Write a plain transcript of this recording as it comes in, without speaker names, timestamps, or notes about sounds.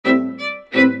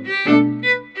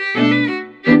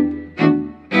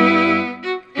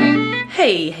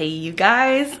Hey you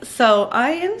guys. So I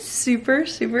am super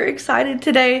excited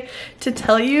today to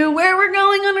tell you where we're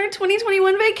going on our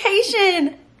 2021 vacation. We're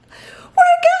going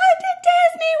to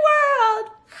Disney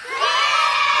World.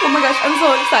 Oh my gosh, I'm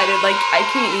so excited. Like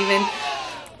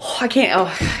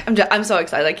I'm so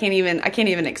excited. I can't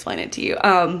even explain it to you.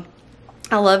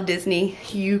 I love Disney.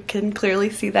 You can clearly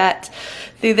see that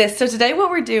through this. So today what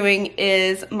we're doing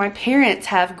is my parents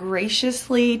have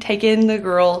graciously taken the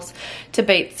girls to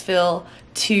Batesville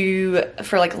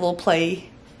for like a little play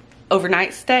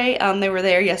overnight stay. They were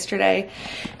there yesterday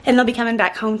and they'll be coming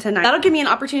back home tonight. That'll give me an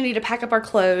opportunity to pack up our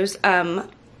clothes.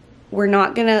 We're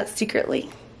not gonna secretly,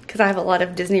 because I have a lot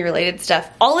of Disney related stuff.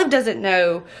 Olive doesn't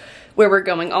know where we're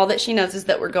going. All that she knows is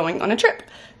that we're going on a trip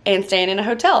and staying in a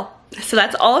hotel. So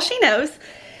that's all she knows.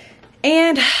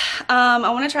 And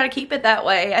I want to try to keep it that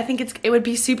way. I think it would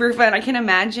be super fun. I can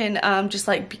imagine just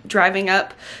like driving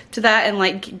up to that and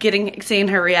like seeing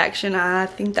her reaction. I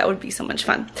think that would be so much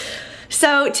fun.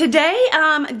 So today,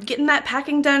 getting that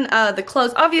packing done, the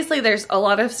clothes. Obviously there's a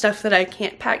lot of stuff that I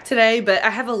can't pack today, but I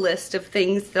have a list of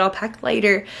things that I'll pack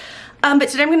later. But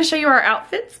today I'm going to show you our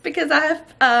outfits because I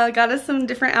have got us some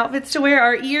different outfits to wear.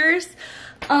 Our ears,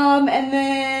 and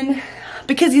then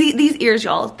because these ears,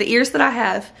 y'all, the ears that I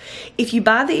have, if you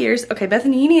buy the ears, okay,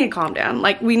 Bethany, you need to calm down.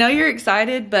 Like, we know you're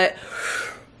excited, but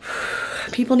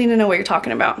people need to know what you're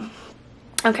talking about.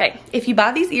 Okay, if you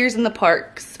buy these ears in the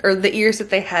parks, or the ears that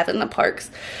they have in the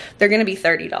parks, they're gonna be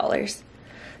 $30.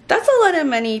 That's a lot of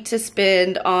money to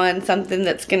spend on something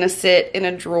that's gonna sit in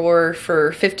a drawer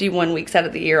for 51 weeks out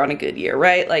of the year on a good year,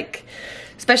 right? Like,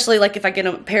 especially like if I get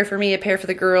a pair for me, a pair for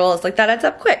the girls, like that adds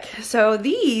up quick. So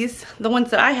these, the ones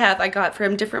that I have, I got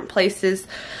from different places,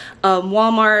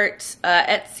 Walmart,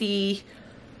 Etsy,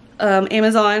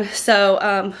 Amazon.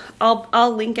 So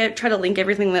I'll link it, try to link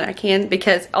everything that I can,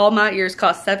 because all my ears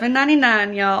cost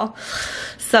 $7.99, y'all.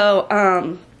 So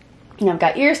you know, I've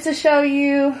got ears to show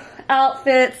you,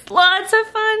 outfits, lots of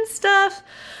fun stuff.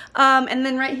 And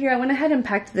then right here, I went ahead and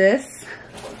packed this.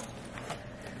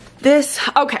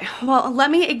 Okay, well,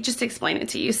 let me just explain it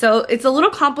to you. So it's a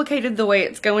little complicated the way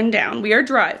it's going down. We are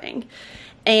driving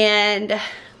and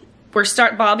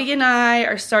Bobby and I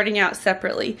are starting out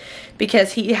separately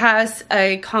because he has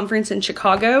a conference in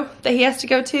Chicago that he has to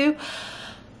go to.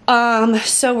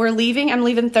 So I'm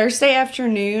leaving Thursday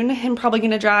afternoon and probably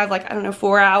gonna drive like, I don't know,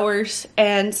 4 hours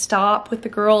and stop with the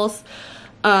girls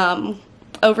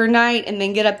overnight, and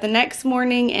then get up the next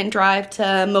morning and drive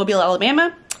to Mobile,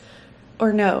 Alabama.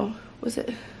 Or no, was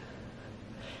it?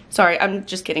 Sorry, I'm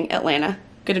just kidding, Atlanta.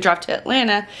 Gonna drive to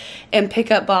Atlanta and pick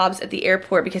up Bob's at the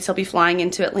airport because he'll be flying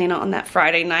into Atlanta on that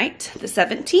Friday night, the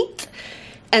 17th.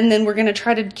 And then we're gonna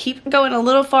try to keep going a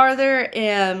little farther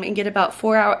and get about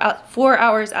 4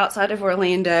 hours outside of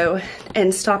Orlando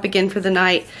and stop again for the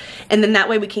night. And then that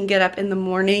way we can get up in the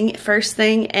morning first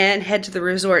thing and head to the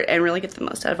resort and really get the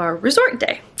most out of our resort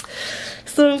day.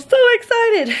 So I'm so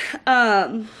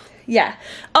excited. Yeah.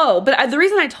 Oh, but the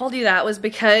reason I told you that was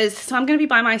because, so I'm going to be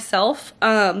by myself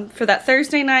for that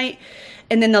Thursday night,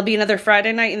 and then there'll be another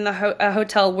Friday night in the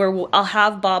hotel where I'll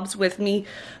have Bob's with me,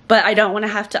 but I don't want to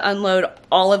have to unload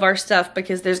all of our stuff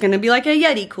because there's going to be like a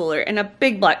Yeti cooler and a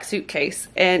big black suitcase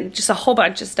and just a whole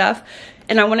bunch of stuff,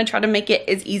 and I want to try to make it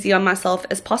as easy on myself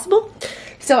as possible.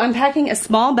 So I'm packing a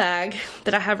small bag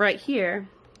that I have right here.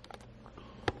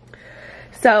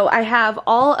 So I have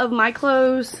all of my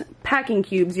clothes, packing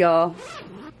cubes, y'all.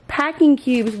 Packing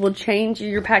cubes will change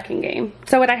your packing game.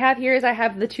 So what I have here is I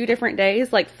have the 2 different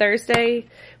days, like Thursday.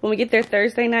 When we get there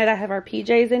Thursday night, I have our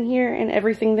PJs in here and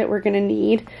everything that we're gonna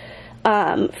need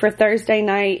for Thursday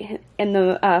night and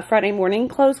the Friday morning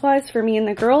clothes-wise for me and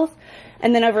the girls.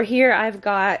 And then over here, I've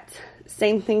got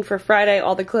same thing for Friday,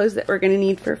 all the clothes that we're gonna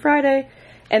need for Friday.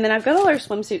 And then I've got all our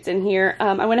swimsuits in here.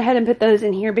 I went ahead and put those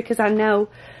in here because I know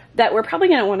that we're probably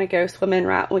going to want to go swimming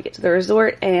right when we get to the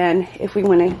resort, and if we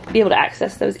want to be able to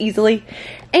access those easily,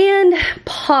 and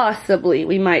possibly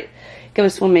we might go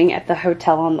swimming at the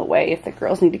hotel on the way if the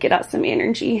girls need to get out some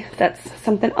energy. That's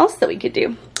something else that we could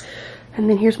do. And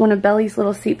then here's one of Belly's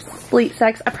little sleep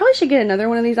sacks. I probably should get another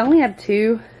one of these. I only have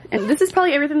 2, and this is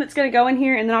probably everything that's going to go in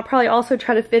here, and then I'll probably also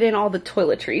try to fit in all the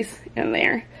toiletries in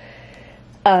there.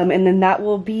 And then that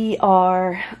will be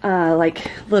our, like,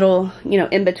 little, you know,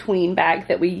 in-between bag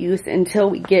that we use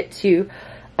until we get to,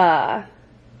 our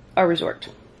resort.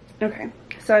 Okay,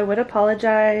 so I would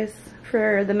apologize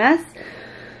for the mess,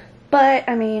 but,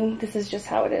 I mean, this is just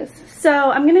how it is. So,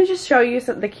 I'm gonna just show you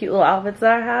some of the cute little outfits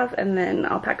that I have, and then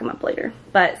I'll pack them up later.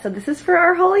 But, so this is for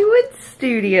our Hollywood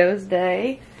Studios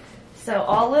day. So,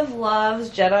 Olive loves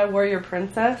Jedi Warrior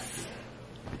Princess.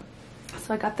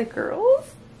 So, I got the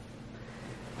girls.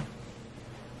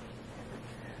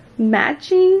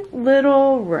 matching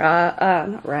little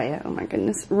Raya, oh my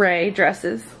goodness, Ray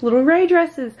dresses, little Ray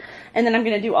dresses. And then I'm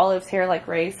gonna do Olive's hair like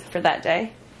Ray's for that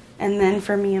day. And then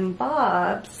for me and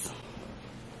Bob's,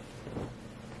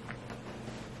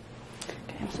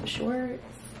 I have some shorts.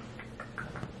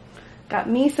 Got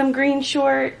me some green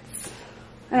shorts.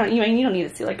 You don't need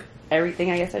to see like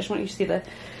everything, I guess. I just want you to see the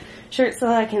shirts so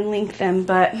that I can link them.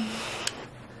 But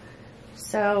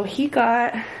so he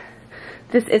got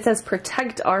this, it says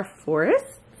protect our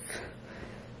forests.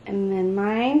 And then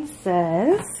mine's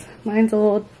a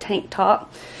little tank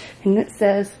top, and it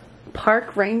says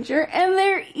Park Ranger, and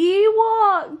they're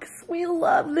Ewoks. We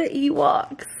love the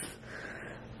Ewoks.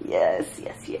 Yes,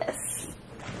 yes, yes.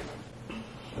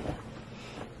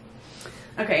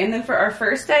 Okay, and then for our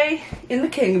first day in the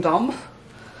kingdom,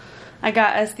 I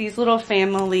got us these little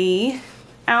family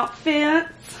outfits.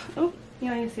 Oh, you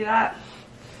don't even see that.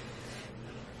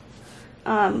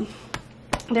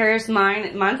 There's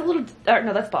mine. Mine's a little,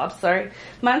 no, that's Bob's, sorry.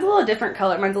 Mine's a little different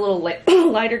color. Mine's a little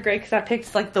lighter gray because I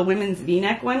picked like the women's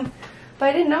V-neck one. But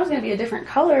I didn't know it was going to be a different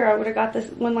color. I would have got this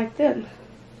one like them.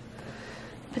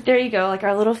 But there you go, like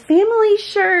our little family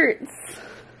shirts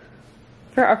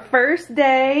for our first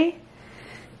day.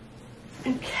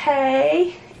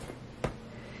 Okay.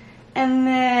 And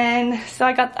then, so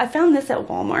I found this at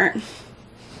Walmart.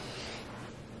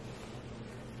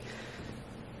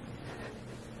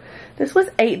 This was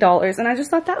 $8, and I just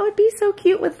thought that would be so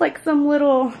cute with like some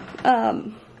little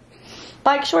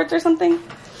bike shorts or something.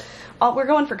 We're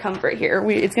going for comfort here.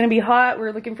 It's going to be hot.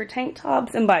 We're looking for tank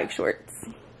tops and bike shorts.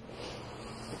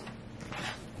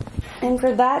 And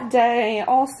for that day,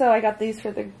 also I got these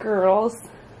for the girls.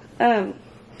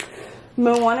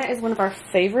 Moana is one of our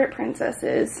favorite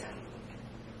princesses.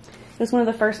 It was one of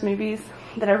the first movies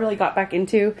that I really got back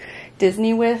into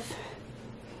Disney with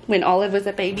when Olive was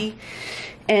a baby.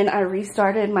 And I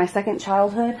restarted my second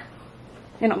childhood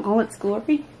in all its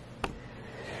glory.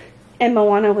 And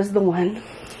Moana was the one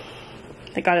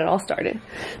that got it all started.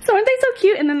 So aren't they so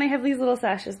cute? And then they have these little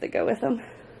sashes that go with them.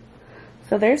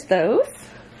 So there's those.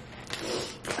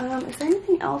 Is there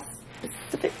anything else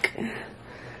specific? I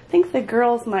think the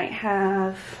girls might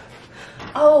have...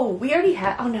 Oh, we already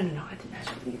had... Oh, no, I didn't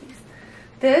actually need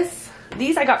these.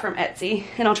 These I got from Etsy.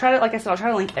 And I'll try to, like I said, I'll try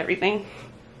to link everything.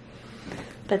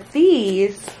 But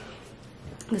this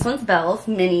one's Belle's,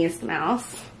 Minnie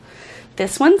Mouse.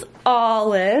 This one's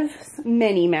Olive's,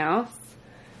 Minnie Mouse.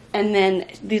 And then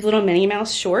these little Minnie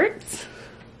Mouse shorts.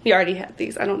 We already had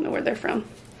these. I don't know where they're from.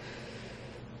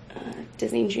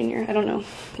 Disney Junior. I don't know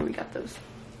where we got those.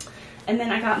 And then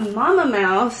I got Mama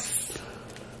Mouse.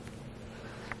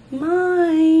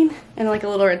 Mine. And like a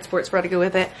little red sports bra to go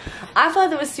with it. I thought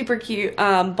that was super cute.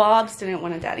 Bob's didn't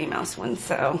want a Daddy Mouse one,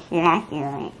 so...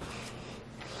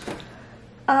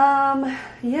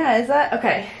 yeah, is that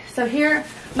okay? So here,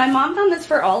 my mom found this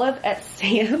for Olive at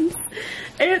Sam's.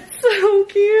 It's so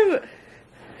cute.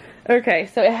 Okay,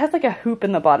 so it has like a hoop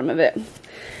in the bottom of it,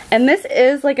 and this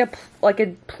is like a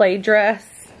play dress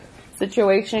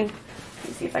situation. Let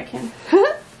me see if I can.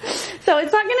 So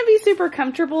it's not gonna be super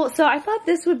comfortable. So I thought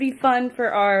this would be fun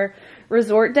for our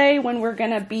resort day when we're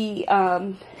gonna be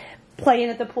playing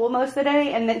at the pool most of the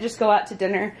day, and then just go out to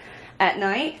dinner at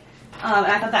night. And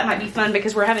I thought that might be fun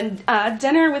because we're having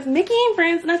dinner with Mickey and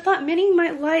friends, and I thought Minnie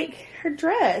might like her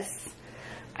dress.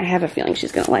 I have a feeling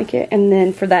she's going to like it. And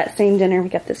then for that same dinner, we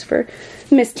got this for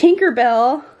Miss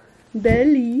Tinkerbell,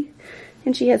 Belly.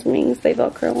 And she has wings. They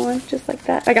Velcro on, just like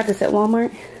that. I got this at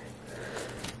Walmart.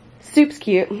 Soup's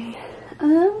cute.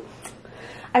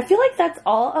 I feel like that's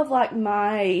all of like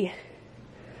my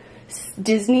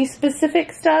Disney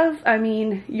specific stuff. I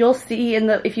mean, you'll see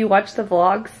if you watch the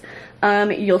vlogs,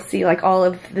 you'll see like all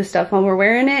of the stuff when we're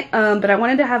wearing it. But I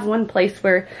wanted to have one place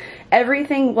where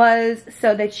everything was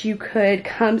so that you could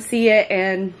come see it,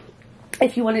 and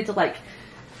if you wanted to like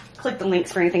click the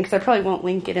links for anything, because I probably won't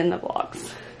link it in the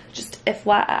vlogs. Just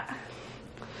FYI.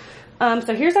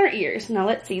 So here's our ears. Now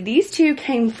let's see. These two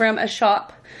came from a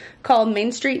shop called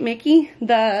Main Street Mickey,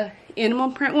 the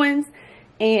animal print ones.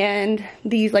 And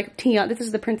these like Tiana, this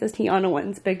is the Princess Tiana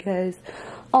ones because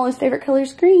Olive's favorite color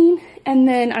is green. And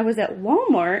then I was at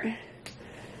Walmart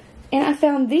and I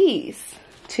found these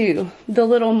two, the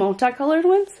little multicolored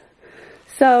ones.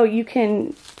 So you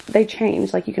can, they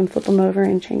change, like you can flip them over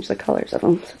and change the colors of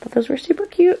them. So I thought those were super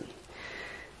cute.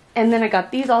 And then I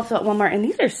got these also at Walmart, and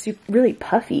these are really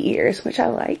puffy ears, which I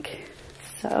like.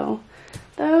 So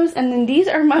those, and then these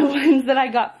are my ones that I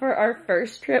got for our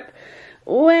first trip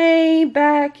way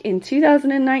back in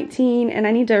 2019, and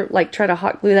I need to like try to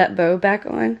hot glue that bow back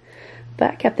on.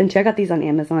 but I kept them too. I got these on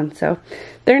Amazon, so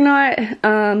they're not,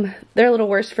 they're a little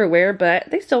worse for wear, but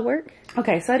they still work.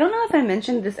 Okay, so I don't know if I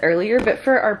mentioned this earlier, but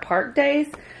for our park days,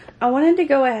 I wanted to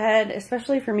go ahead,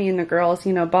 especially for me and the girls,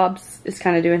 you know, Bob's is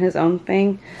kind of doing his own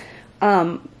thing.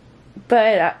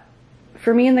 But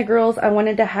for me and the girls, I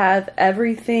wanted to have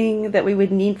everything that we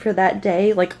would need for that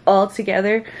day, like all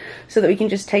together, so that we can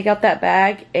just take out that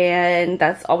bag and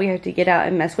that's all we have to get out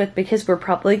and mess with, because we're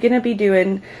probably going to be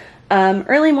doing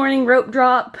early morning rope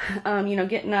drop, you know,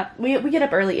 getting up. We get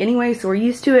up early anyway, so we're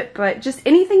used to it, but just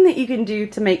anything that you can do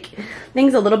to make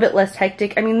things a little bit less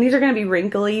hectic. I mean, these are going to be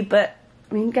wrinkly, but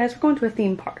I mean, guys, we're going to a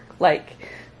theme park. Like,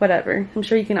 whatever. I'm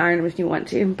sure you can iron them if you want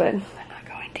to, but I'm not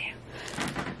going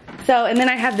to. So, and then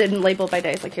I have them labeled by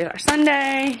days. Like, here's our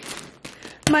Sunday,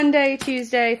 Monday,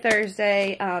 Tuesday,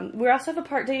 Thursday. We also have a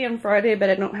park day on Friday, but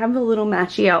I don't have a little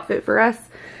matchy outfit for us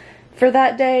for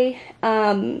that day.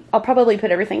 I'll probably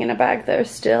put everything in a bag, though,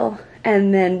 still.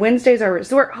 And then Wednesday's our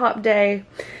resort hop day.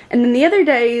 And then the other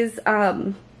days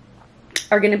are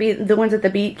going to be the ones at the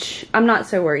beach. I'm not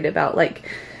so worried about, like,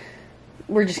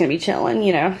 we're just going to be chilling,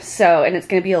 you know. So, and it's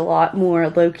going to be a lot more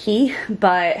low-key.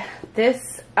 But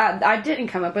this, I didn't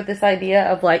come up with this idea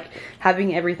of, like,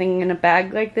 having everything in a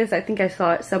bag like this. I think I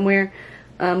saw it somewhere.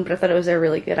 But I thought it was a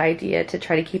really good idea to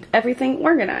try to keep everything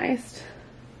organized.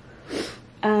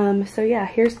 So yeah,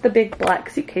 here's the big black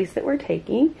suitcase that we're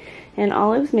taking. And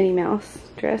Olive's Minnie Mouse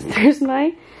dress. There's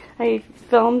my, I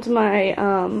filmed the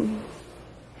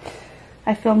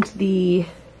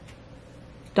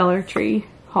Dollar Tree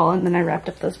haul, and then I wrapped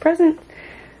up those presents.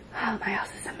 Oh, my house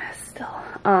is a mess still.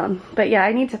 But yeah,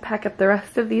 I need to pack up the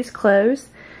rest of these clothes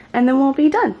and then we'll be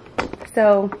done.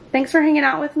 So thanks for hanging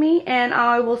out with me, and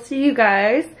I will see you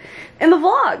guys in the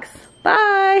vlogs.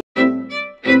 Bye.